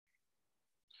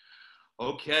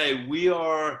Okay,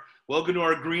 welcome to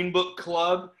our Green Book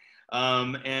Club,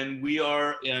 and we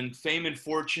are in Fame and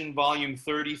Fortune, volume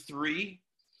 33.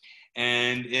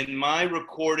 And in my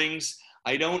recordings,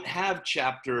 I don't have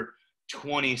chapter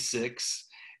 26,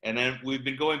 and then we've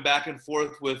been going back and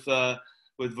forth with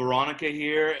Veronica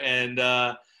here and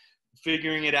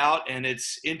figuring it out. And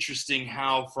it's interesting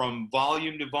how from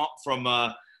volume to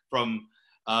from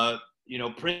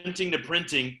printing to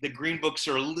printing, the Green Books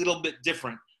are a little bit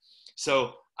different.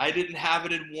 So I didn't have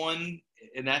it in one,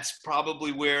 and that's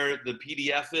probably where the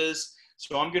PDF is.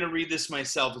 So I'm going to read this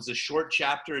myself. It's a short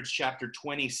chapter. It's chapter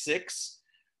 26,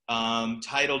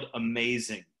 titled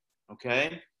Amazing.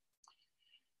 Okay?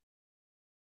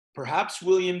 Perhaps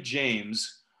William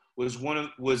James was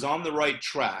on the right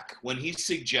track when he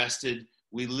suggested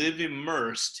we live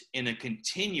immersed in a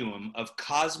continuum of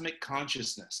cosmic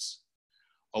consciousness,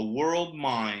 a world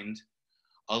mind,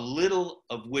 a little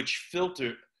of which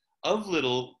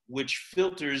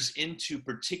filters into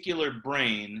particular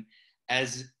brain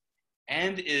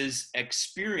and is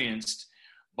experienced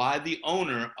by the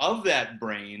owner of that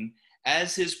brain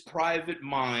as his private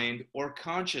mind or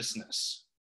consciousness.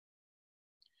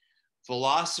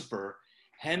 Philosopher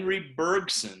Henry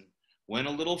Bergson went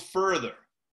a little further.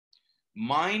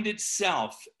 Mind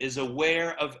itself is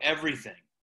aware of everything,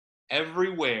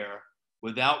 everywhere,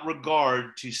 without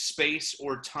regard to space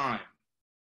or time.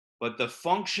 But the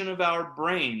function of our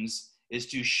brains is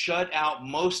to shut out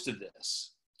most of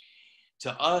this,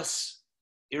 to us,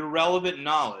 irrelevant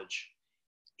knowledge,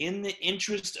 in the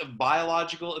interest of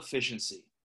biological efficiency.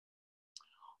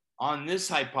 On this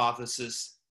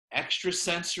hypothesis,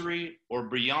 extrasensory or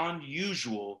beyond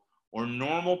usual or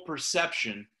normal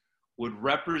perception would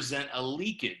represent a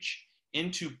leakage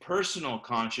into personal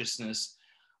consciousness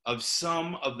of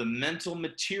some of the mental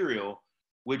material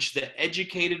which the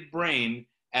educated brain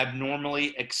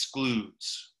abnormally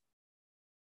excludes.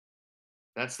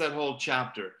 That's that whole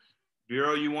chapter.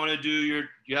 Vero, you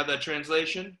have that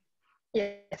translation?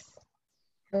 Yes.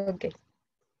 Okay.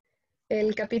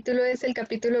 El capítulo es el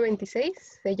capítulo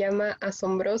 26, se llama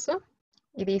Asombroso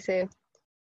y dice,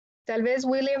 tal vez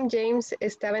William James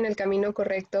estaba en el camino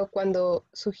correcto cuando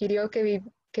sugirió que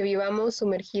vivamos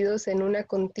sumergidos en una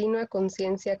continua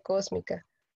conciencia cósmica,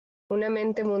 una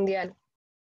mente mundial,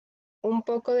 un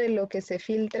poco de lo que se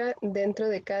filtra dentro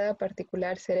de cada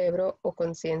particular cerebro o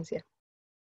conciencia.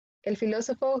 El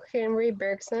filósofo Henry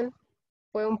Bergson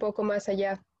fue un poco más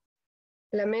allá.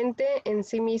 La mente en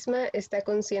sí misma está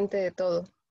consciente de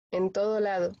todo, en todo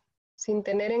lado, sin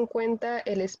tener en cuenta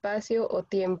el espacio o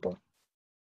tiempo.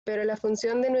 Pero la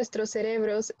función de nuestros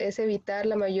cerebros es evitar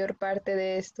la mayor parte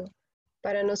de esto,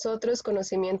 para nosotros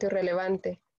conocimiento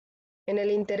irrelevante, en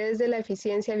el interés de la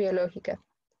eficiencia biológica.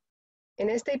 En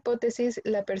esta hipótesis,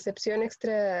 la percepción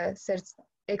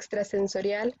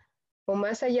extrasensorial, o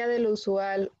más allá de lo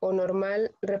usual o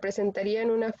normal, representarían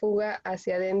una fuga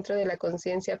hacia adentro de la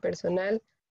conciencia personal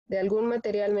de algún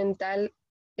material mental,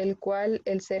 el cual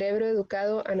el cerebro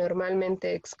educado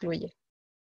anormalmente excluye.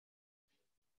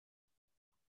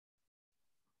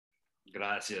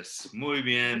 Gracias. Muy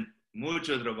bien.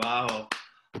 Mucho trabajo.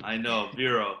 I know,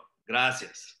 Vero.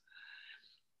 Gracias.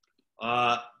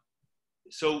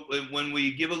 So when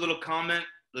we give a little comment,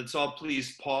 let's all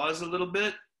please pause a little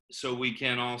bit so we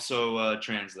can also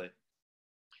translate.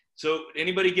 So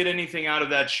anybody get anything out of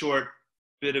that short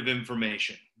bit of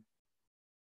information?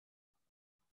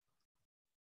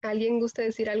 ¿Alguien gusta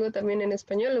decir algo también en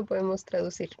español? Lo podemos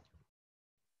traducir.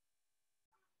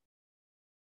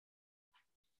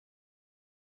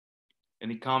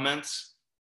 Any comments?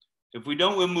 If we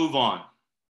don't, we'll move on.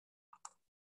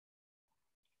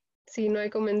 Si no hay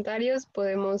comentarios,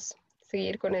 podemos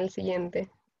seguir con el siguiente.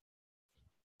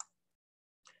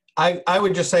 I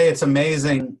would just say it's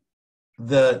amazing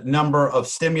the number of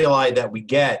stimuli that we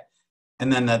get, and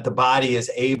then that the body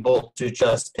is able to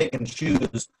just pick and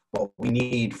choose what we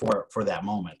need for that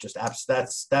moment. Just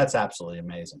that's absolutely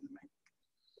amazing to me.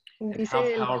 And how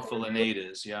powerful innate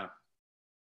is, yeah.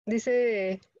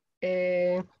 Dice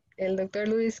el doctor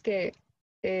Luis que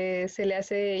se le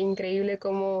hace increíble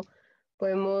cómo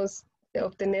podemos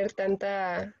obtener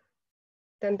tanta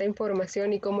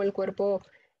información y cómo el cuerpo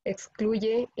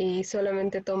excluye y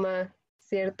solamente toma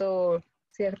cierta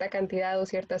cantidad o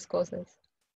ciertas cosas.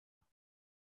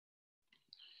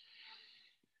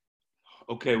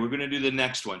 Okay, we're going to do the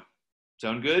next one.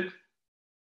 Sound good?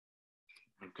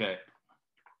 Okay.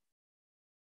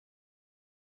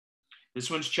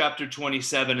 This one's chapter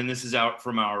 27, and this is out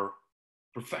from our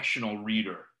professional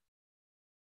reader.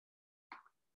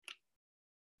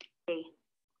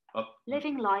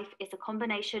 Living life is a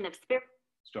combination of spirit.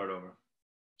 Start over.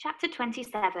 Chapter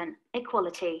 27,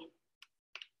 Equality.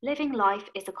 Living life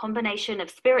is a combination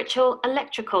of spiritual,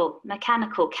 electrical,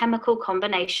 mechanical, chemical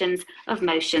combinations of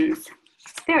motions.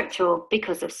 Spiritual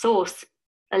because of source,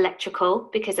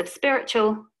 electrical because of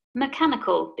spiritual,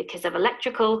 mechanical because of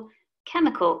electrical,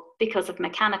 chemical because of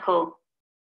mechanical.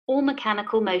 All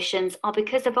mechanical motions are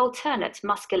because of alternate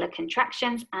muscular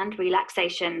contractions and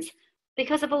relaxations,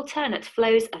 because of alternate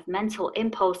flows of mental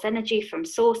impulse energy from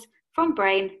source, from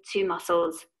brain to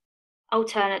muscles.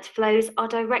 Alternate flows are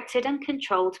directed and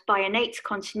controlled by innate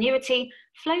continuity,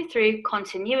 flow through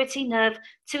continuity nerve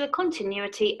to a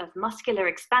continuity of muscular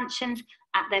expansions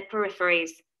at their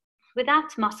peripheries.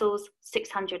 Without muscles,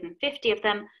 650 of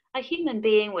them, a human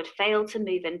being would fail to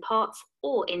move in parts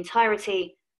or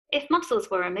entirety. If muscles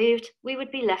were removed, we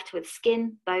would be left with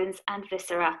skin, bones, and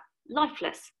viscera,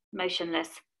 lifeless, motionless.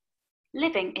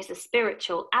 Living is a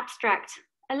spiritual, abstract,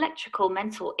 electrical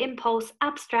mental impulse,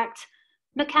 abstract,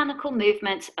 mechanical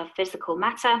movement of physical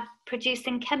matter,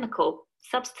 producing chemical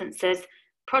substances,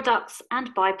 products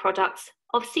and byproducts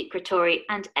of secretory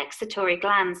and excretory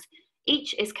glands.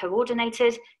 Each is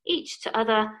coordinated, each to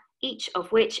other, each of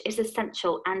which is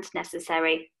essential and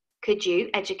necessary. Could you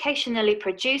educationally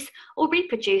produce or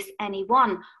reproduce any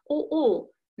one or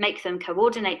all, make them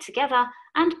coordinate together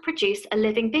and produce a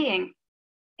living being?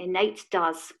 Innate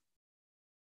does.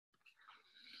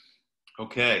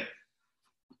 Okay.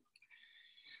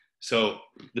 So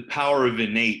the power of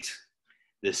innate,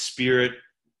 the spirit,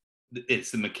 it's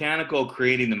the mechanical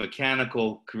creating the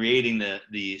mechanical, creating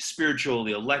the spiritual,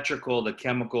 the electrical, the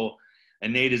chemical.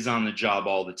 Innate is on the job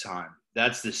all the time.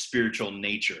 That's the spiritual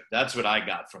nature. That's what I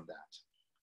got from that.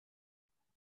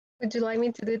 Would you like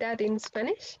me to do that in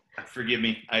Spanish? Forgive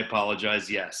me, I apologize,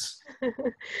 yes.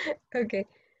 Ok.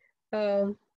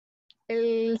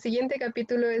 El siguiente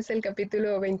capítulo es el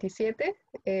capítulo 27,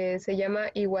 se llama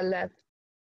Igualdad.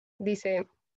 Dice,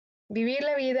 vivir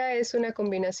la vida es una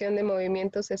combinación de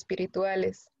movimientos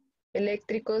espirituales,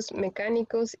 eléctricos,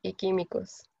 mecánicos y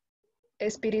químicos.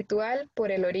 Espiritual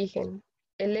por el origen,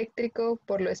 eléctrico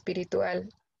por lo espiritual,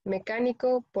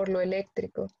 mecánico por lo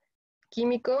eléctrico,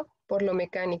 químico por lo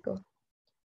mecánico.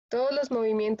 Todos los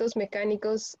movimientos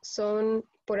mecánicos son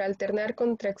por alternar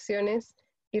contracciones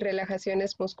y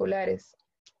relajaciones musculares,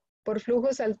 por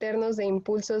flujos alternos de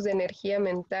impulsos de energía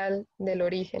mental del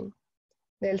origen,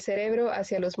 del cerebro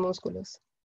hacia los músculos.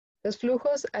 Los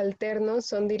flujos alternos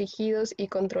son dirigidos y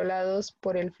controlados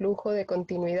por el flujo de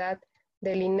continuidad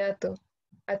del innato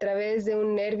a través de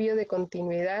un nervio de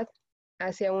continuidad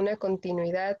hacia una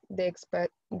continuidad de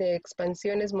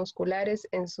expansiones musculares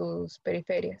en sus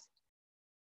periferias.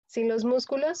 Sin los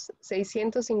músculos,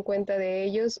 650 de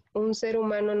ellos, un ser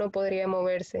humano no podría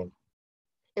moverse,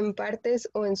 en partes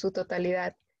o en su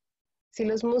totalidad. Si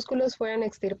los músculos fueran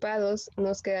extirpados,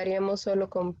 nos quedaríamos solo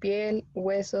con piel,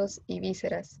 huesos y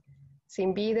vísceras,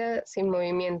 sin vida, sin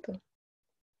movimiento.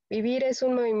 Vivir es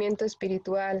un movimiento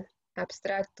espiritual,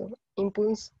 abstracto,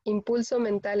 impulso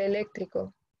mental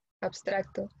eléctrico,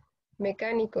 abstracto,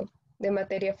 mecánico, de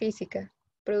materia física,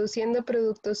 produciendo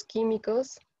productos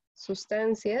químicos,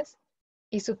 sustancias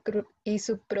y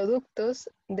subproductos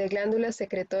de glándulas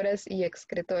secretoras y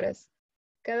excretoras.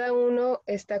 Cada uno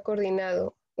está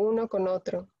coordinado, uno con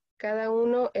otro, cada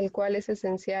uno el cual es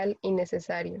esencial y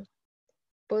necesario.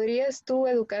 ¿Podrías tú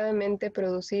educadamente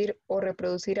producir o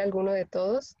reproducir alguno de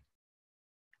todos?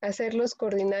 ¿Hacerlos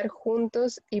coordinar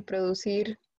juntos y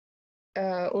producir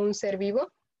un ser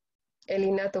vivo? El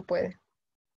innato puede.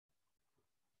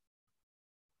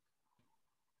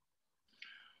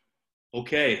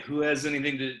 Okay, who has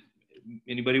anything to,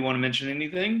 anybody want to mention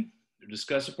anything or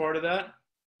discuss a part of that?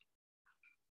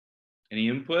 Any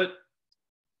input?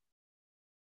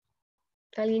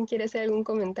 ¿Alguien quiere hacer algún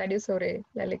comentario sobre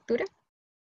la lectura?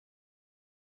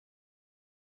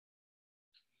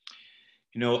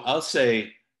 I'll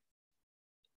say,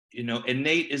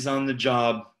 innate is on the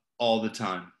job all the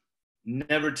time,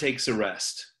 never takes a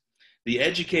rest. The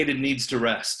educated needs to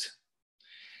rest.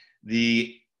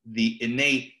 The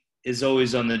innate is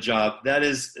always on the job. That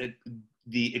is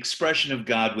the expression of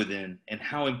God within and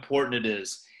how important it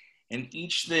is. And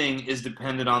each thing is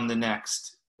dependent on the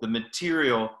next. The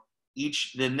material,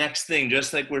 the next thing,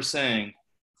 just like we're saying,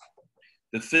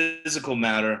 the physical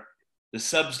matter, the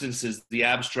substances, the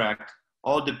abstract,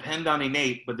 all depend on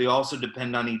innate, but they also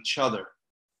depend on each other.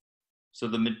 So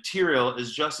the material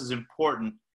is just as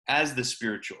important as the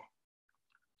spiritual.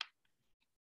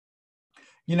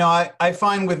 I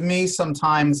find with me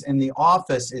sometimes in the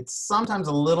office, it's sometimes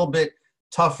a little bit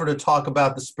tougher to talk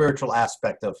about the spiritual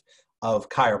aspect of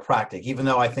chiropractic, even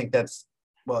though I think that's,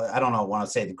 well, I don't know, want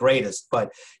to say the greatest,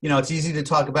 but, it's easy to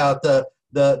talk about the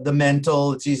the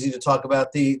mental. It's easy to talk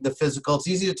about the physical. It's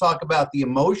easy to talk about the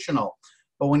emotional.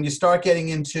 But when you start getting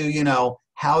into, you know,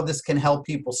 how this can help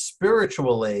people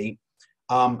spiritually,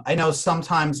 I know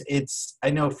sometimes I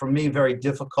know for me, very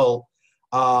difficult.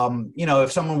 You know,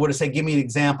 if someone were to say, give me an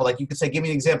example, like you could say, give me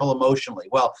an example emotionally.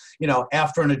 Well, you know,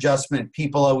 after an adjustment,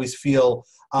 people always feel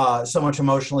so much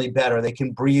emotionally better. They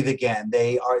can breathe again.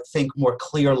 They think more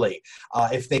clearly.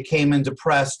 If they came in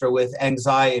depressed or with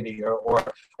anxiety or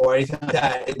anything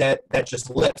like that just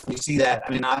lifts. We see that. I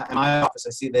mean, in my office,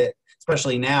 I see that,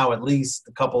 especially now, at least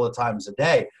a couple of times a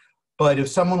day. But if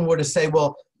someone were to say,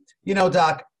 well, you know,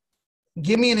 Doc,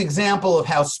 give me an example of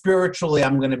how spiritually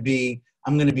I'm going to be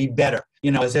better,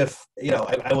 you know, as if, you know,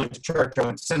 I went to church or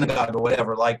went to synagogue or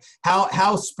whatever, like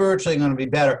how spiritually I'm going to be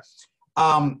better.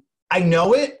 I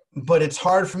know it, but it's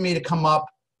hard for me to come up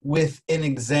with an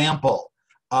example.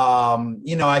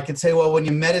 You know, I could say, well, when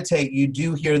you meditate, you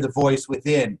do hear the voice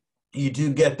within. You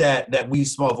do get that wee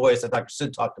small voice that Dr.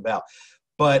 Sid talked about.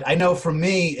 But I know for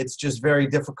me, it's just very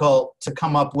difficult to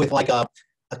come up with like a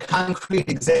concrete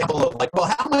example of like, well,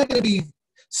 how am I going to be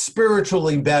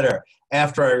spiritually better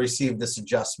after I received this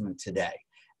adjustment today?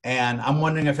 And I'm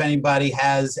wondering if anybody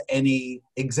has any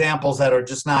examples that are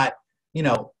just not, you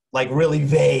know, like really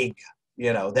vague,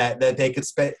 you know, that they could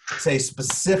say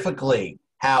specifically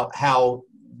how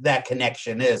that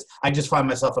connection is. I just find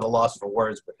myself at a loss for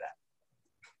words with that.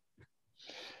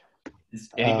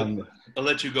 I'll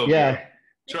let you go. Yeah.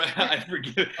 I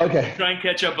forgive. Okay. Try and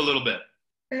catch up a little bit.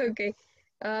 Ok.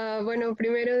 Bueno,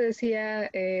 primero decía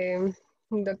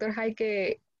Dr. Hai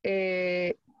que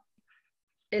el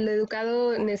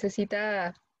educado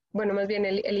necesita, bueno, más bien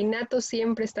el innato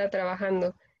siempre está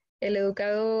trabajando. El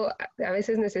educado a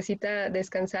veces necesita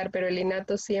descansar, pero el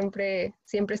innato siempre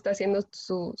está haciendo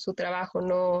su trabajo,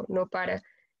 no para.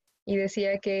 Y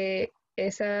decía que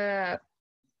esa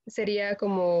sería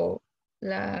como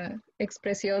la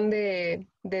expresión de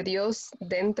Dios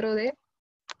dentro de.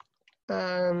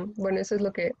 Bueno, eso es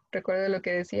lo que recuerdo de lo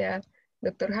que decía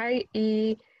Dr. Hai.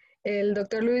 Y el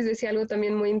Dr. Lewis decía algo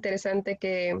también muy interesante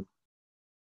que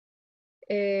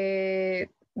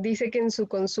dice que en su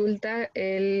consulta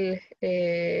él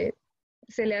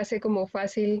se le hace como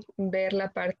fácil ver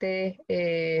la parte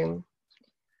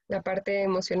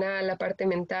emocional, la parte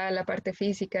mental, la parte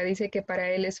física. Dice que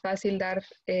para él es fácil dar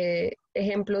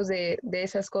ejemplos de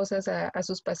esas cosas a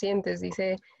sus pacientes.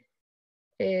 Dice,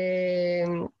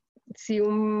 si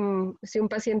un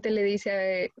paciente le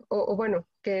dice, o bueno,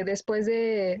 que después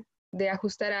de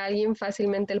ajustar a alguien,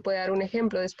 fácilmente él puede dar un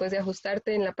ejemplo. Después de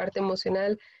ajustarte en la parte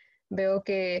emocional, veo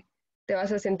que te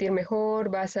vas a sentir mejor,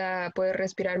 vas a poder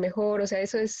respirar mejor. O sea,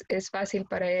 eso es fácil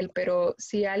para él. Pero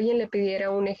si alguien le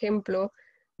pidiera un ejemplo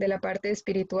de la parte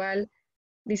espiritual,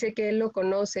 dice que él lo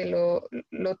conoce, lo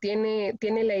tiene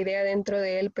la idea dentro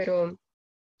de él, pero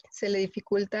se le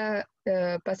dificulta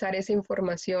pasar esa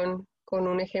información con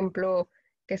un ejemplo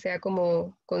que sea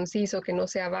como conciso, que no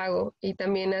sea vago. Y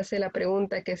también hace la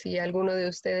pregunta que si alguno de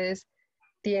ustedes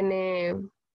tiene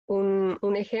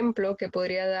un ejemplo que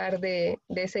podría dar de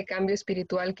ese cambio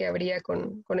espiritual que habría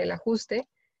con el ajuste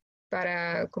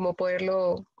para como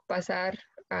poderlo pasar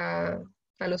a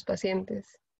los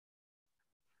pacientes.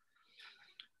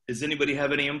 Does anybody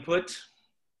have any input?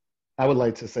 I would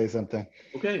like to say something.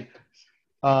 Okay.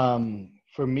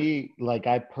 For me, like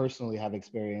I personally have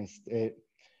experienced it,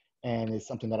 and it's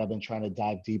something that I've been trying to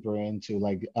dive deeper into.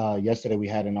 Like yesterday we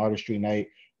had an artistry night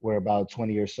where about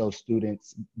 20 or so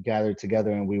students gathered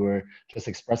together, and we were just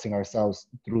expressing ourselves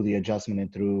through the adjustment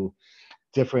and through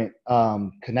different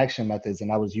connection methods.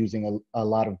 And I was using a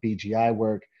lot of BGI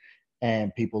work,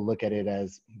 and people look at it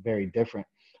as very different.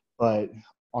 But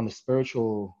on the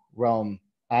spiritual realm,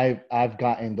 I've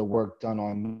gotten the work done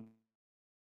on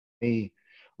me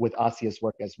with Asia's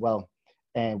work as well.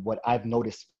 And what I've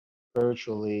noticed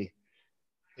spiritually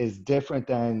is different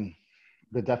than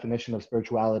the definition of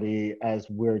spirituality as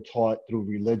we're taught through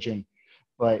religion,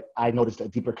 but I noticed a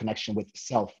deeper connection with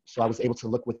self. So I was able to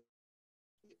look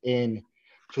within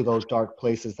to those dark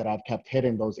places that I've kept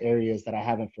hidden, those areas that I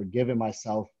haven't forgiven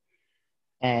myself.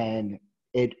 And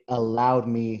it allowed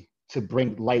me to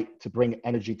bring light, to bring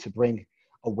energy, to bring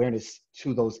awareness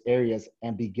to those areas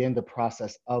and begin the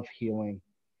process of healing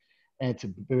and to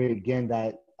begin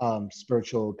that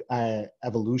spiritual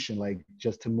evolution, like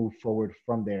just to move forward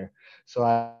from there. So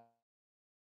I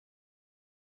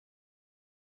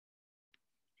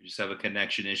You just have a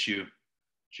connection issue,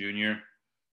 Junior.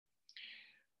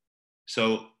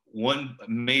 So one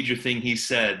major thing he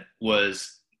said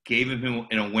was gave him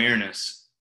an awareness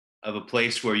of a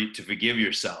place where to forgive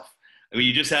yourself. I mean,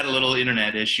 you just had a little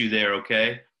internet issue there,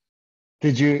 okay?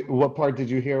 what part did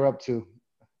you hear up to?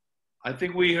 I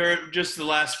think we heard just the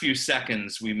last few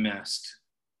seconds we missed.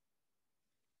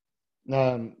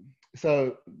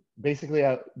 So basically,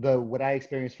 what I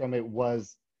experienced from it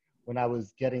was when I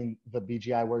was getting the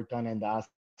BGI work done and the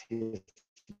osseous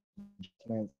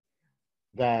adjustments,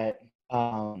 that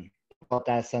brought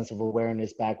that sense of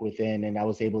awareness back within, and I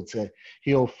was able to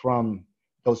heal from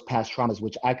those past traumas,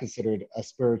 which I considered a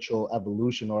spiritual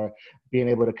evolution, or being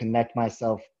able to connect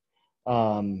myself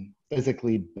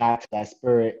physically back to that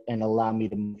spirit and allow me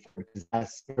to move forward, because that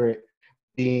spirit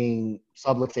being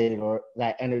subluxated, or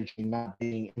that energy not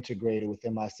being integrated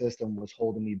within my system, was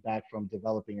holding me back from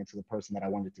developing into the person that I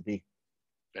wanted to be.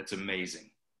 That's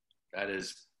amazing. That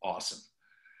is awesome.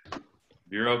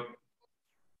 Vero?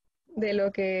 De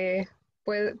lo que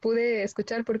pude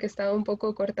escuchar, porque estaba un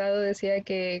poco cortado, decía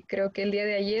que creo que el día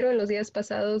de ayer o en los días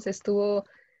pasados estuvo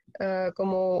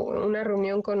como una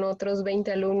reunión con otros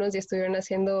 20 alumnos y estuvieron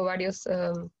haciendo varios,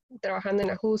 trabajando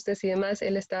en ajustes y demás.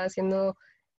 Él estaba haciendo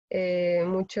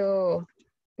mucho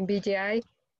BGI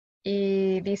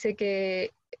y dice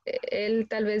que él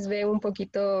tal vez ve un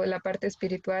poquito la parte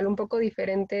espiritual un poco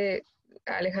diferente,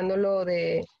 alejándolo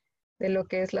de lo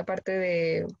que es la parte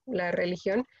de la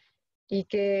religión, y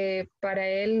que para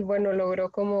él, bueno,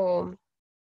 logró como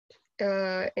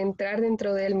entrar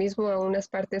dentro de él mismo a unas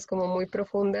partes como muy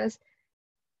profundas,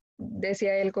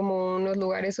 decía él, como unos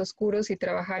lugares oscuros, y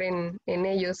trabajar en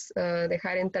ellos,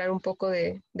 dejar entrar un poco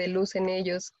de luz en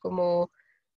ellos, como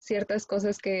ciertas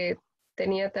cosas que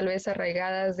tenía tal vez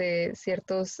arraigadas de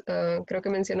ciertos, creo que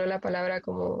mencionó la palabra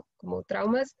como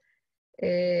traumas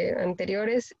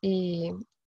anteriores, y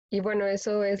bueno,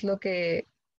 eso es lo que,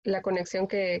 la conexión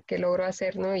que logró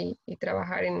hacer, ¿no? Y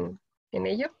trabajar en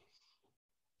ello.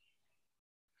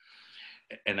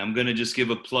 And I'm going to just give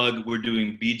a plug. We're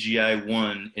doing BGI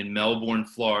 1 in Melbourne,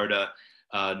 Florida,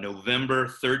 November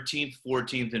 13th,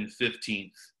 14th, and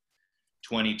 15th,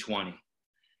 2020.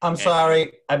 I'm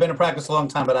sorry. I've been in practice a long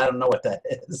time, but I don't know what that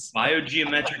is.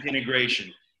 Biogeometric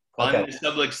integration. Finding the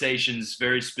subluxations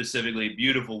very specifically.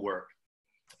 Beautiful work.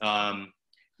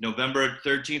 November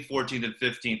 13th, 14th, and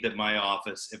 15th at my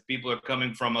office. If people are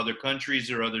coming from other countries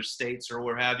or other states or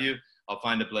what have you, I'll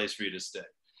find a place for you to stay.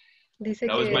 Dice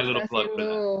que está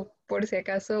haciendo, por si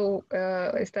acaso,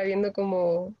 está viendo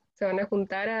cómo se van a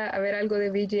juntar a ver algo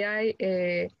de BGI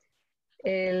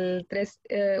el 3,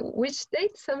 which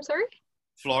dates, I'm sorry?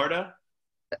 Florida.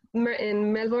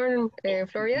 In Melbourne,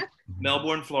 Florida.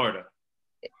 Melbourne, Florida.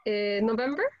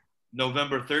 November?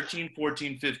 November 13,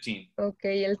 14, 15.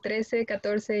 Okay, el 13,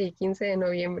 14 y 15 de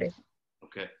noviembre.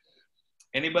 Okay.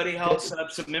 Anybody else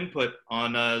have some input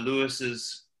on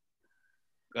Lewis's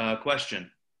question?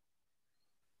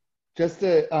 Just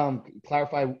to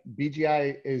clarify,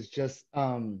 BGI is just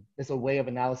it's a way of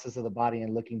analysis of the body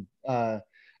and looking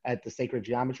at the sacred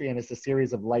geometry, and it's a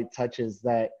series of light touches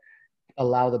that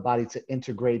allow the body to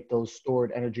integrate those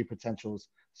stored energy potentials.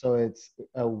 So it's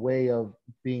a way of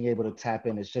being able to tap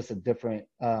in. It's just a different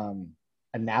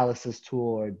analysis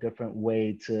tool, or a different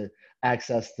way to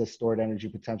access the stored energy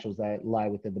potentials that lie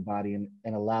within the body,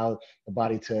 and allow the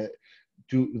body to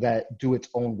do its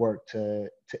own work to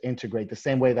integrate. The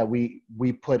same way that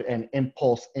we put an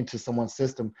impulse into someone's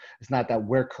system, it's not that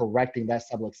we're correcting that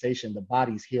subluxation, the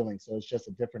body's healing. So it's just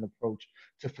a different approach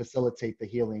to facilitate the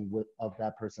healing of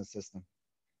that person's system.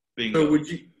 So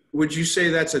would you say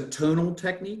that's a tonal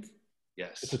technique?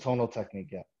 Yes. It's a tonal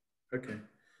technique, yeah. Okay.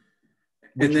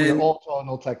 Which we're all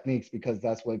tonal techniques, because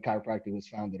that's what chiropractic was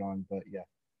founded on, but yeah.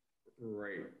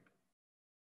 Right.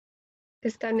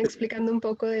 Están explicando un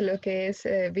poco de lo que es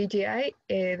BGI.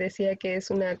 Decía que es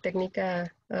una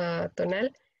técnica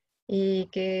tonal y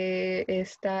que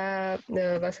está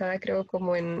basada, creo,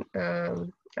 como en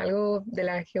algo de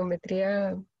la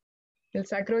geometría del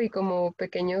sacro, y como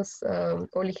pequeños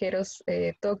o ligeros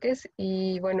toques,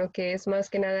 y bueno, que es más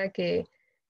que nada que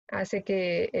hace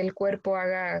que el cuerpo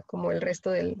haga como el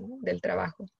resto del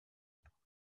trabajo.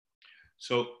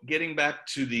 So getting back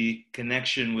to the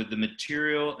connection with the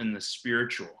material and the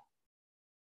spiritual,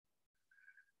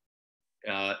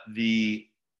 the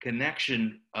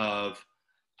connection of,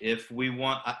 if we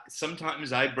want,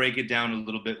 sometimes I break it down a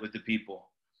little bit with the people,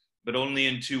 but only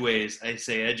in two ways. I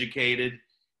say educated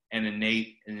and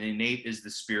innate, and innate is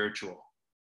the spiritual.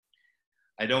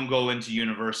 I don't go into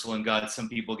universal and God. Some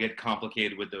people get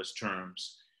complicated with those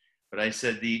terms, but I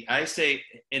say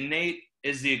innate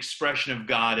is the expression of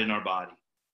God in our body.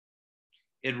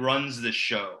 It runs the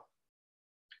show.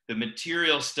 The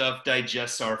material stuff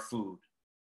digests our food.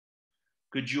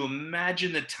 Could you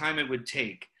imagine the time it would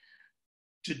take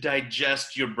to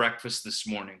digest your breakfast this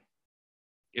morning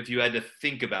if you had to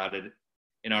think about it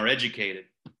in our educated?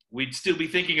 We'd still be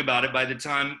thinking about it by the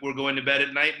time we're going to bed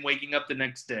at night and waking up the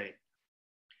next day.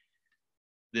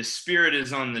 The spirit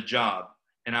is on the job,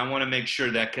 and I want to make sure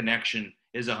that connection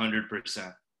is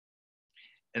 100%.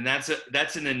 And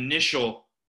that's an initial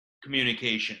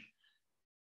communication.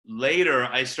 Later,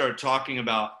 I start talking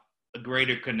about a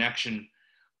greater connection,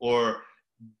 or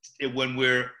when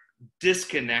we're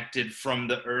disconnected from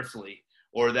the earthly,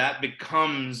 or that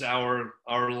becomes our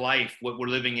life, what we're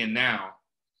living in now.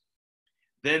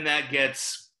 Then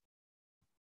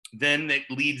it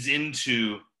leads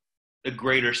into a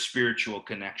greater spiritual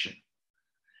connection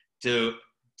to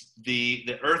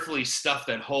the earthly stuff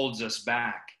that holds us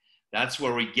back. That's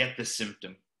where we get the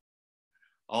symptom.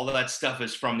 All of that stuff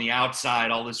is from the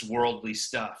outside, all this worldly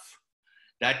stuff.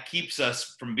 That keeps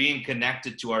us from being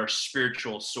connected to our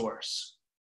spiritual source.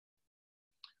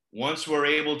 Once we're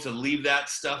able to leave that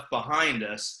stuff behind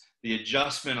us, the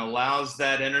adjustment allows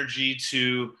that energy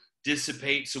to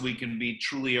dissipate so we can be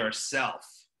truly ourself.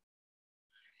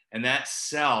 And that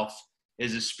self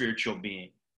is a spiritual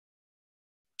being.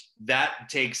 That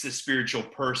takes the spiritual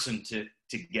person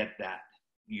to get that,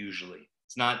 usually.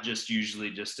 It's not just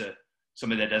usually just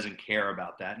somebody that doesn't care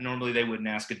about that. Normally they wouldn't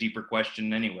ask a deeper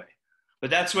question anyway. But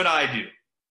that's what I do.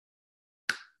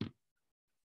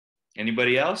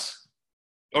 Anybody else?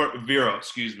 Or Vero,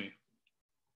 excuse me.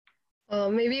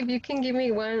 Maybe if you can give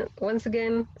me once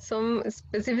again some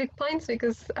specific points,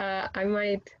 because I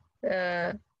might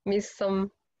miss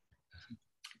some.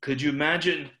 Could you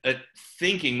imagine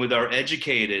thinking with our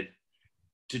educated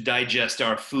to digest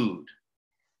our food?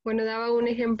 Bueno, daba un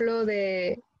ejemplo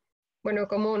de, bueno,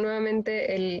 como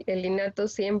nuevamente el innato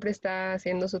siempre está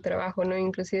haciendo su trabajo, ¿no?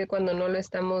 Inclusive cuando no lo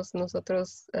estamos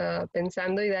nosotros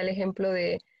pensando, y da el ejemplo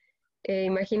de,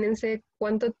 imagínense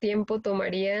cuánto tiempo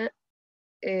tomaría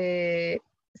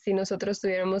si nosotros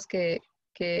tuviéramos que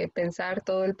pensar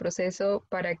todo el proceso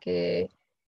para que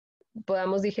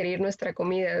podamos digerir nuestra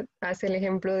comida. Hace el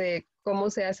ejemplo de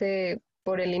cómo se hace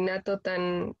por el innato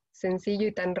tan sencillo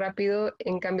y tan rápido.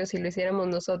 En cambio, si lo hiciéramos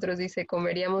nosotros, dice,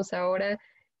 comeríamos ahora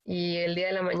y el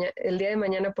día de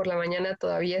mañana por la mañana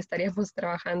todavía estaríamos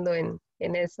trabajando en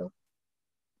eso.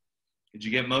 Did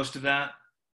you get most of that?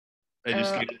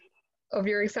 Of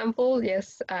your example,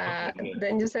 yes. Okay,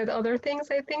 Then you said other things,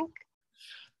 I think.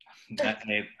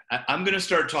 I'm going to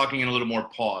start talking in a little more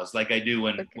pause, like I do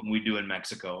when we do in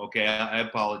Mexico. Okay, I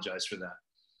apologize for that.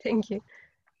 Thank you.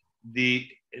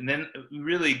 And then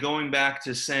really going back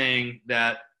to saying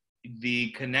that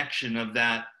the connection of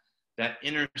that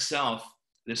inner self,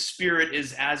 the spirit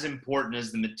is as important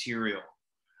as the material.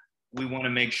 We want to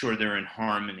make sure they're in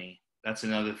harmony. That's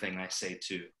another thing I say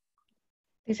too.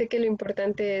 Dice que lo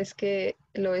importante es que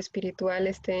lo espiritual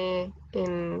esté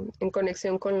en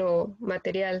conexión con lo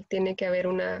material. Tiene que haber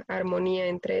una armonía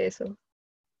entre eso.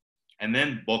 And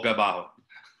then boca abajo.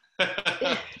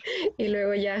 Y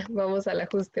luego ya vamos al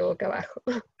ajuste boca abajo.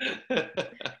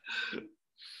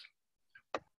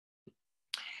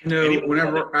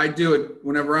 Whenever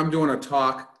I'm doing a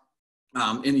talk,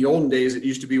 in the olden days, it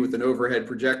used to be with an overhead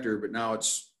projector, but now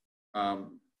it's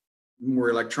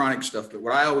more electronic stuff. But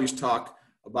what I always talk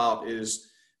about is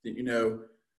that,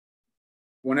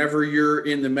 whenever you're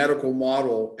in the medical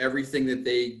model, everything that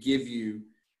they give you,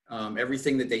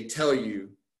 everything that they tell you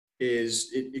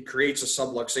it creates a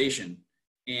subluxation.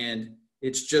 And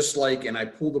it's just like, and I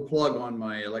pull the plug on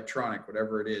my electronic,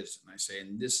 whatever it is, and I say,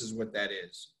 and this is what that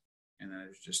is. And then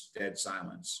there's just dead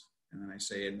silence. And then I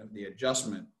say, and the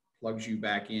adjustment plugs you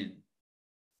back in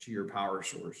to your power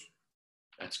source.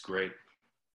 That's great.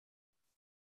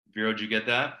 Vero, did you get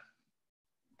that?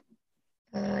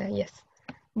 Yes.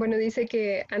 Bueno, dice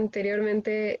que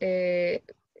anteriormente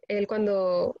él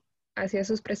cuando hacía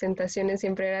sus presentaciones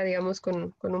siempre era, digamos,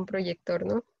 con un proyector,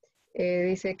 ¿no?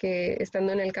 Dice que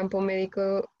estando en el campo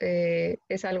médico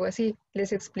es algo así.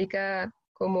 Les explica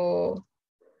como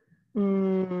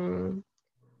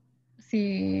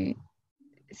si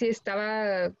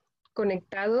estaba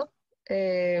conectado.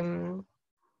 I'm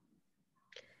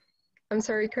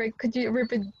sorry, Craig, could you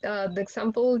repeat the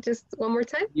example just one more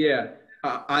time? Yeah,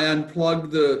 I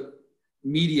unplugged the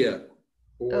media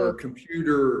or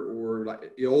computer, or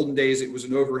like the olden days, it was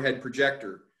an overhead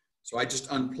projector. So I just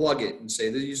unplug it and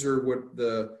say, these are what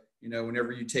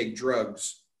whenever you take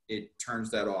drugs, it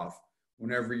turns that off.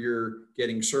 Whenever you're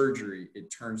getting surgery, it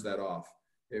turns that off.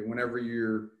 Whenever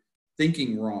you're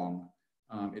thinking wrong,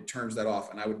 it turns that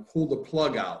off. And I would pull the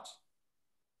plug out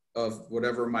of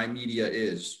whatever my media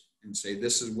is and say,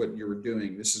 this is what you're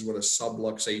doing. This is what a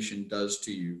subluxation does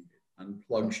to you. It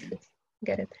unplugs you.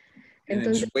 Get it. And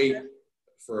then just wait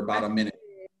for about a minute.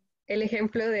 El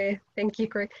ejemplo de, thank you,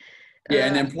 Craig. Yeah,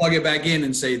 and then plug it back in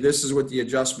and say, this is what the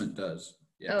adjustment does.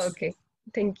 Yes. Oh, ok,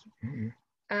 thank you.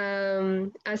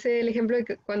 Hace el ejemplo de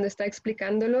que cuando está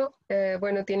explicándolo,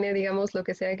 bueno, tiene, digamos, lo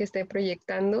que sea que esté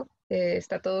proyectando,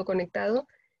 está todo conectado,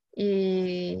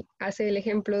 y hace el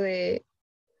ejemplo de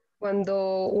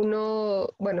cuando uno,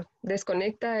 bueno,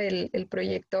 desconecta el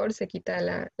proyector, se quita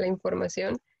la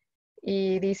información,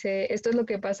 y dice, esto es lo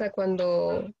que pasa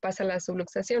cuando pasa la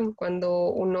subluxación, cuando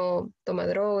uno toma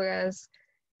drogas,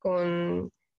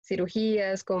 con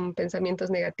cirugías, con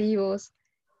pensamientos negativos.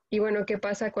 Y bueno, ¿qué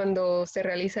pasa cuando se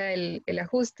realiza el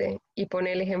ajuste? Y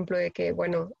pone el ejemplo de que,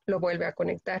 bueno, lo vuelve a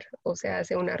conectar, o sea,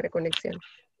 hace una reconexión.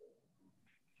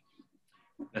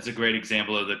 That's a great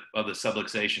example of the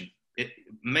subluxation.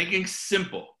 Making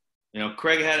simple. You know,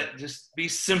 Craig had it just be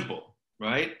simple,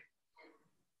 right?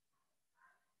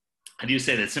 How do you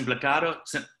say that? Simplificado?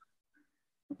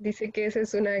 Dice que esa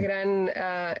es una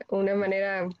una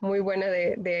manera muy buena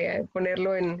de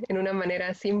ponerlo en una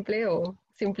manera simple o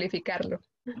simplificarlo.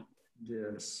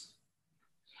 Yes.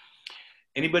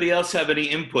 Anybody else have any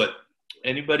input?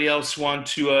 Anybody else want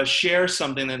to share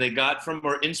something that they got from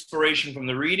or inspiration from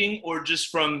the reading or just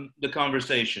from the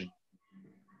conversation?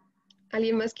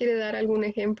 ¿Alguien más quiere dar algún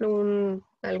ejemplo,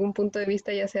 algún punto de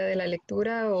vista, ya sea de la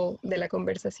lectura o de la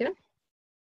conversación?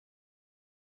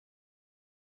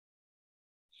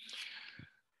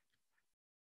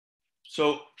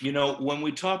 So, you know, when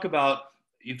we talk about,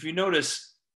 if you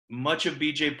notice, much of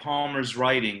B.J. Palmer's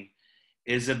writing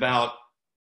is about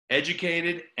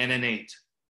educated and innate,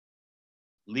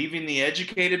 leaving the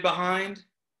educated behind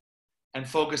and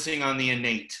focusing on the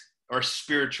innate or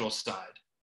spiritual side.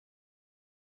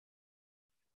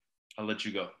 I'll let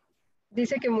you go.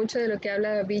 Dice que mucho de lo que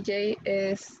habla BJ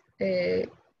es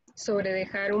sobre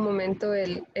dejar un momento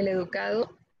el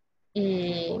educado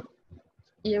y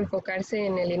enfocarse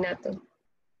en el innato.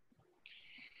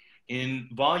 In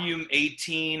volume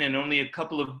 18 and only a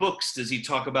couple of books does he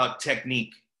talk about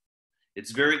technique.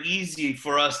 It's very easy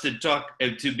for us to talk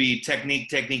to be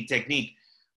technique,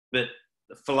 but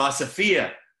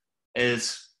filosofía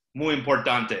es muy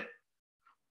importante.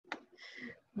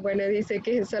 Bueno, dice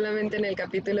que solamente en el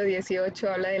capítulo 18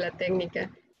 habla de la técnica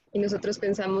y nosotros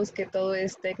pensamos que todo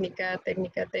es técnica,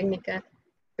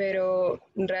 pero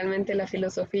realmente la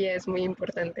filosofía es muy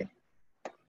importante.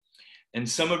 And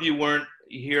some of you weren't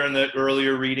here in the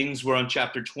earlier readings. We're on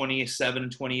chapter 27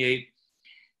 and 28.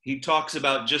 He talks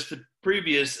about just the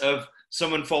previous of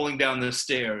someone falling down the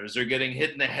stairs or getting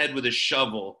hit in the head with a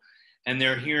shovel and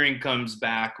their hearing comes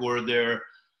back or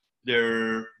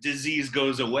their disease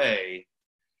goes away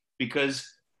because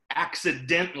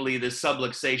accidentally the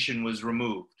subluxation was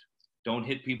removed. Don't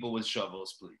hit people with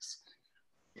shovels, please.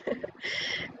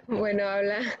 Bueno,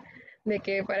 habla de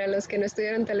que para los que no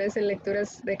estuvieron tal vez en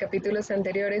lecturas de capítulos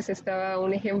anteriores estaba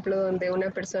un ejemplo donde una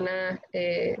persona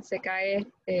se cae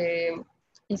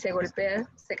y se golpea,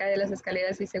 se cae de las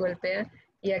escaleras y se golpea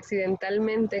y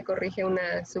accidentalmente corrige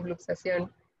una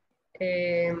subluxación.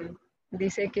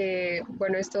 Dice que,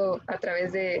 bueno, esto a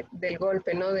través del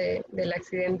golpe, ¿no? Del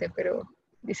accidente, pero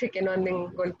dice que no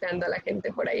anden golpeando a la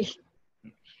gente por ahí.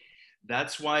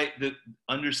 That's why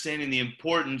understanding the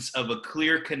importance of a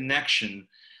clear connection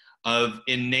of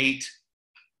innate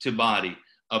to body,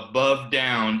 above,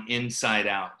 down, inside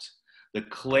out. The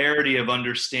clarity of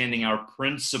understanding our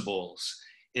principles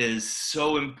is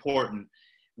so important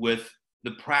with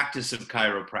the practice of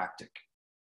chiropractic.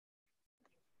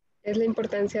 Es la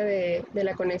importancia de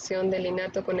la conexión del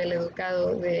innato con el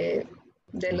educado, de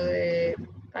lo de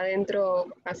adentro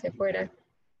hacia afuera,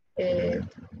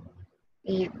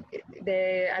 y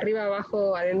de arriba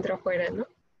abajo, adentro afuera, ¿no?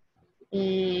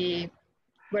 Y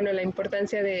bueno, la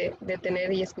importancia de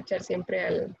tener y escuchar siempre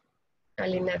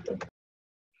al innato.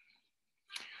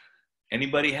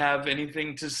 Anybody have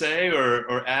anything to say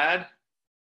or add?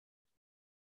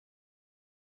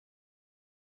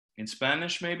 In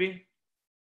Spanish, maybe?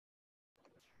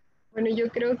 Bueno, yo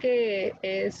creo que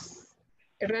es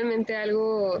realmente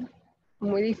algo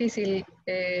muy difícil.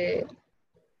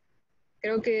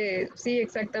 Creo que sí,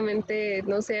 exactamente,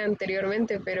 no sé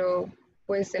anteriormente, pero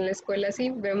pues en la escuela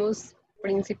sí vemos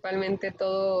principalmente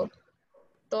todo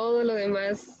lo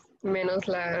demás menos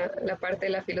la parte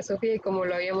de la filosofía, y como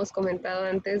lo habíamos comentado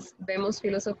antes, vemos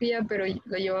filosofía, pero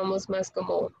lo llevamos más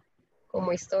como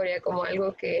historia, como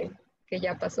algo que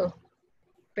ya pasó.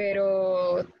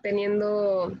 Pero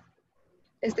teniendo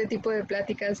este tipo de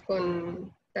pláticas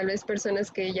con tal vez personas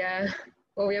que ya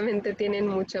obviamente tienen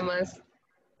mucho más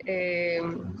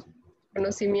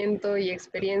conocimiento y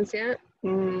experiencia,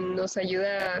 nos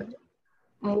ayuda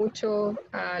mucho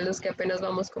a los que apenas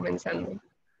vamos comenzando.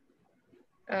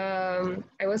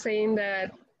 I was saying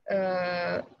that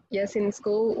yes, in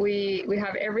school we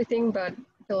have everything but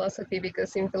philosophy,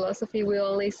 because in philosophy we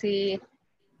only see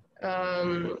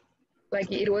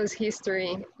like it was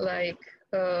history, like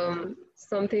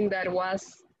something that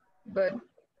was, but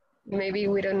maybe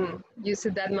we don't use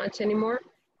it that much anymore.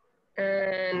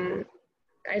 And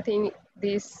I think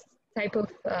these type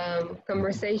of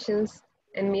conversations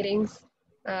and meetings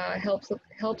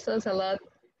helps us a lot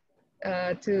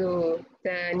to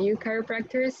the new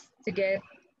chiropractors to get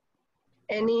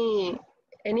any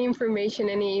information,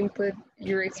 any input,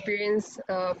 your experience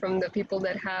from the people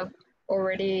that have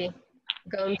already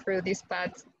gone through this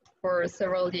path for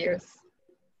several years.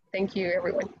 Thank you,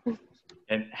 everyone.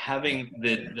 And having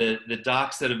the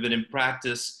docs that have been in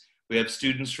practice, we have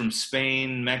students from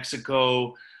Spain,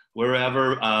 Mexico,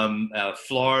 wherever,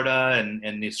 Florida,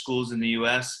 and the schools in the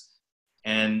U.S.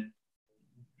 And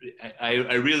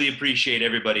I really appreciate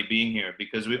everybody being here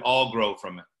because we all grow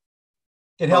from it.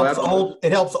 It helps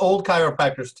old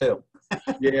chiropractors too.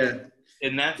 Yeah.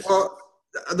 And that's, Well,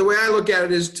 the way I look at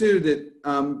it is too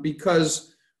that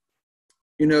because,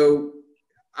 you know,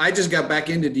 I just got back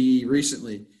into DE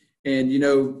recently, and, you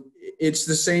know, it's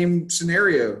the same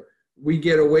scenario. We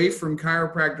get away from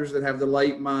chiropractors that have the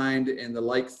like mind and the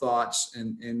like thoughts,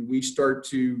 and we start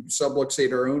to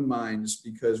subluxate our own minds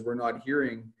because we're not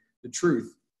hearing the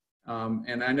truth.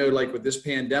 And I know, like with this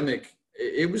pandemic,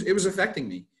 it was affecting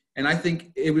me. And I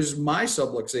think it was my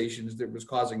subluxations that was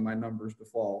causing my numbers to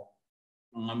fall.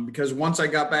 Because once I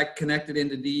got back connected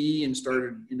into DE and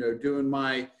started, you know, doing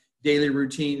my daily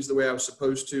routines the way I was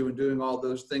supposed to, and doing all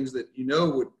those things that, you know,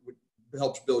 would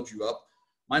helps build you up,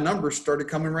 my numbers started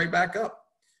coming right back up.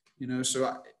 You know,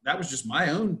 so that was just my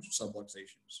own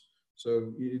subluxations.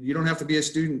 So you don't have to be a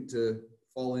student to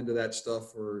fall into that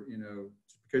stuff, or, you know,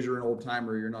 because you're an old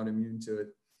timer, you're not immune to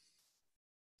it.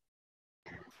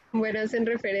 Bueno, hacen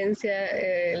referencia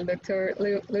el doctor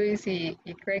Lewis y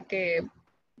Craig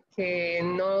que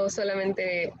no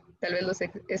solamente tal vez los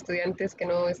estudiantes que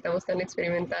no estamos tan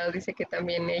experimentados, dice que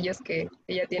también ellos que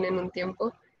ya tienen un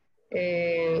tiempo,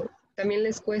 también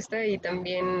les cuesta, y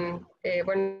también,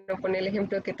 bueno, pone el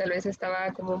ejemplo que tal vez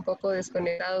estaba como un poco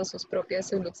desconectado sus propias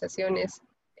subluxaciones,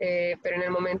 pero en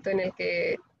el momento en el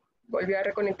que volvió a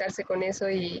reconectarse con eso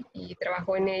y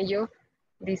trabajó en ello,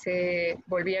 dice,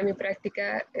 volví a mi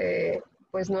práctica,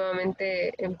 pues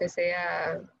nuevamente empecé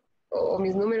o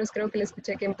mis números creo que le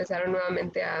escuché que empezaron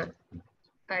nuevamente a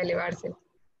elevarse.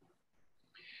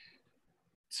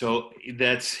 so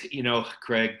that's, you know,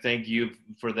 Craig, thank you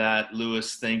for that.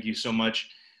 Lewis, thank you so much.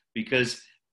 Because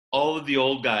all of the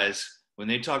old guys, when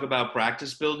they talk about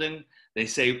practice building, they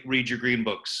say, read your green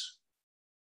books.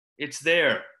 It's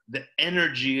there. The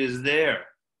energy is there.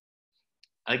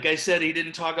 Like I said, he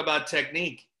didn't talk about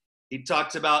technique. He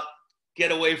talks about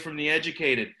get away from the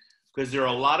educated, because there are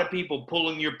a lot of people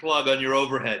pulling your plug on your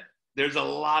overhead. There's a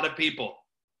lot of people.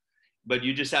 But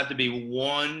you just have to be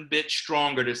one bit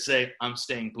stronger to say, I'm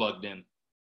staying plugged in.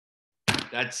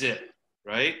 That's it,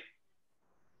 right?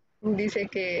 Dice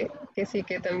que sí,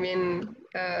 que también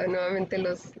nuevamente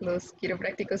los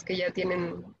quiroprácticos que ya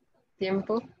tienen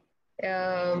tiempo,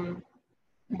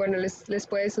 bueno, les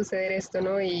puede suceder esto,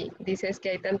 ¿no? Y dices que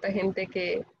hay tanta gente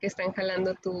que están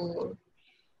jalando tu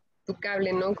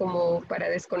cable, ¿no? Como para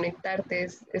desconectarte,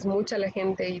 es mucha la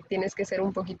gente y tienes que ser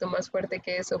un poquito más fuerte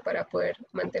que eso para poder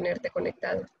mantenerte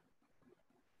conectado.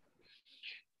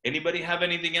 Anybody have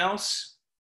anything else?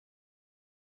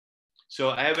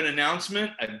 So I have an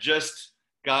announcement. I just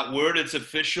got word it's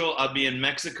official. I'll be in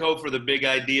Mexico for the Big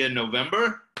Idea in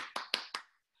November.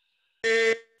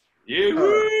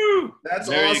 Yoo-hoo! That's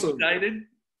Very awesome. excited.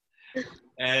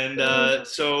 And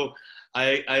so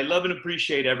I love and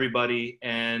appreciate everybody.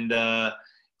 And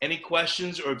any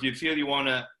questions, or if you feel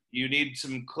you need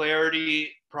some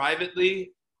clarity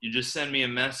privately, you just send me a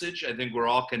message. I think we're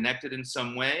all connected in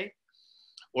some way.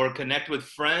 Or connect with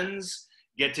friends,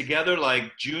 get together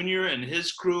like Junior and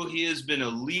his crew. He has been a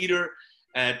leader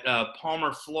at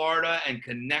Palmer, Florida, and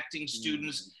connecting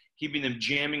students, keeping them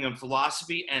jamming on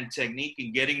philosophy and technique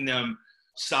and getting them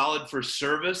solid for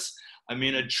service. I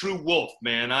mean, a true wolf,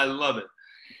 man. I love it.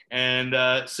 And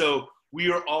so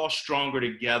we are all stronger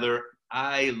together.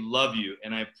 I love you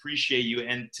and I appreciate you.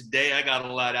 And today I got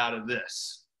a lot out of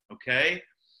this. Okay?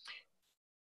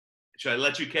 Should I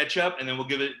let you catch up and then we'll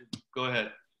give it? Go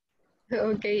ahead.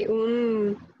 Ok,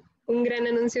 un gran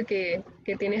anuncio que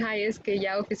tiene Jai es que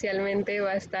ya oficialmente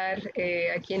va a estar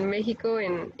aquí en México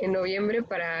en noviembre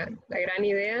para la gran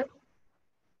idea.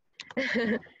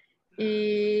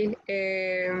 Y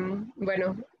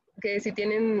bueno, que si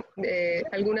tienen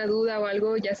alguna duda o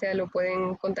algo, ya sea lo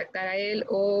pueden contactar a él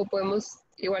o podemos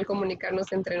igual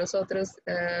comunicarnos entre nosotros.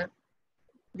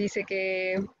 Dice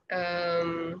que,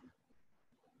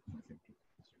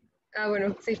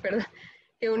 bueno, sí, perdón,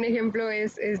 que un ejemplo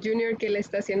es Junior, que le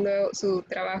está haciendo su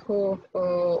trabajo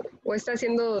o está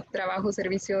haciendo trabajo,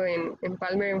 servicio en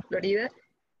Palmer, en Florida,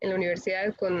 en la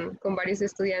universidad con varios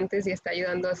estudiantes y está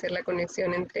ayudando a hacer la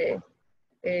conexión entre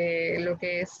lo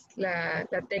que es la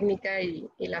técnica y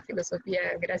la filosofía.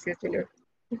 Gracias, Junior.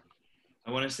 I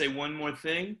want to say one more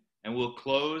thing, and we'll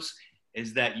close,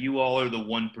 is that you all are the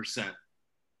 1%.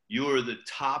 You are the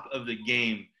top of the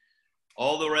game.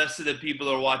 All the rest of the people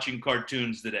are watching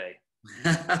cartoons today.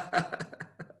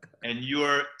 And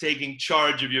you're taking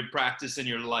charge of your practice in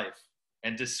your life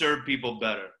and to serve people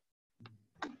better.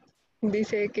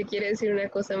 Dice que quiere decir una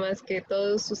cosa más, que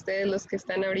todos ustedes, los que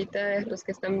están ahorita, los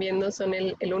que están viendo, son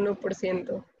el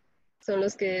 1%. Son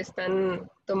los que están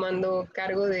tomando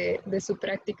cargo de su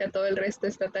práctica. Todo el resto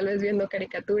está tal vez viendo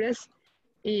caricaturas.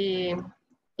 Y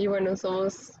bueno,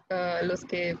 somos los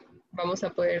que vamos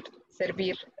a poder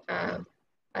servir a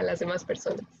las demás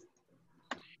personas.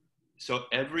 So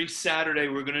every Saturday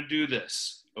we're going to do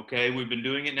this, okay? We've been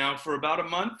doing it now for about a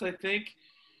month, I think.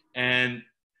 And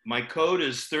my code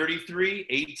is 33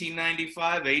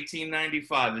 1895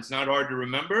 1895. It's not hard to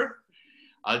remember.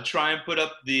 I'll try and put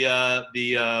up the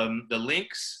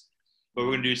links, but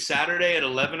we're going to do Saturday at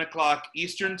 11 o'clock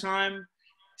Eastern time,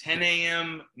 10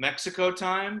 a.m. Mexico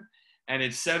time, and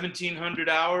it's 1700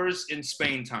 hours in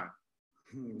Spain time.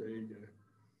 There you go.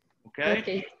 Okay?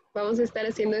 Ok, vamos a estar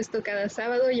haciendo esto cada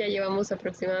sábado, ya llevamos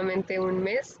aproximadamente un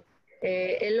mes.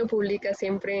 Él lo publica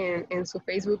siempre en su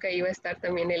Facebook, ahí va a estar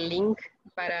también el link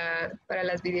para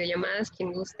las videollamadas,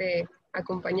 quien guste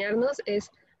acompañarnos.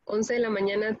 Es 11 de la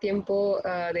mañana tiempo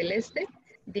del este,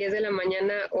 10 de la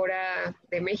mañana hora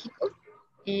de México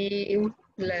y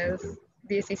las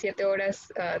 17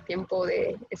 horas tiempo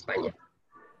de España.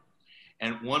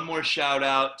 And one more shout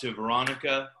out to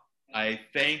Veronica. I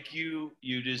thank you.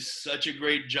 You do such a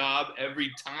great job every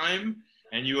time,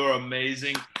 and you are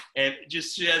amazing. And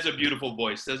just, she has a beautiful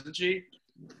voice, doesn't she?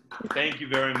 Thank you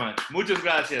very much. Muchas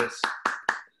gracias.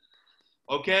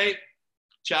 Okay.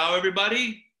 Ciao,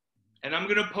 everybody. And I'm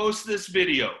going to post this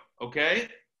video, okay?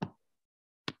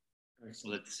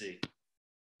 Let's see.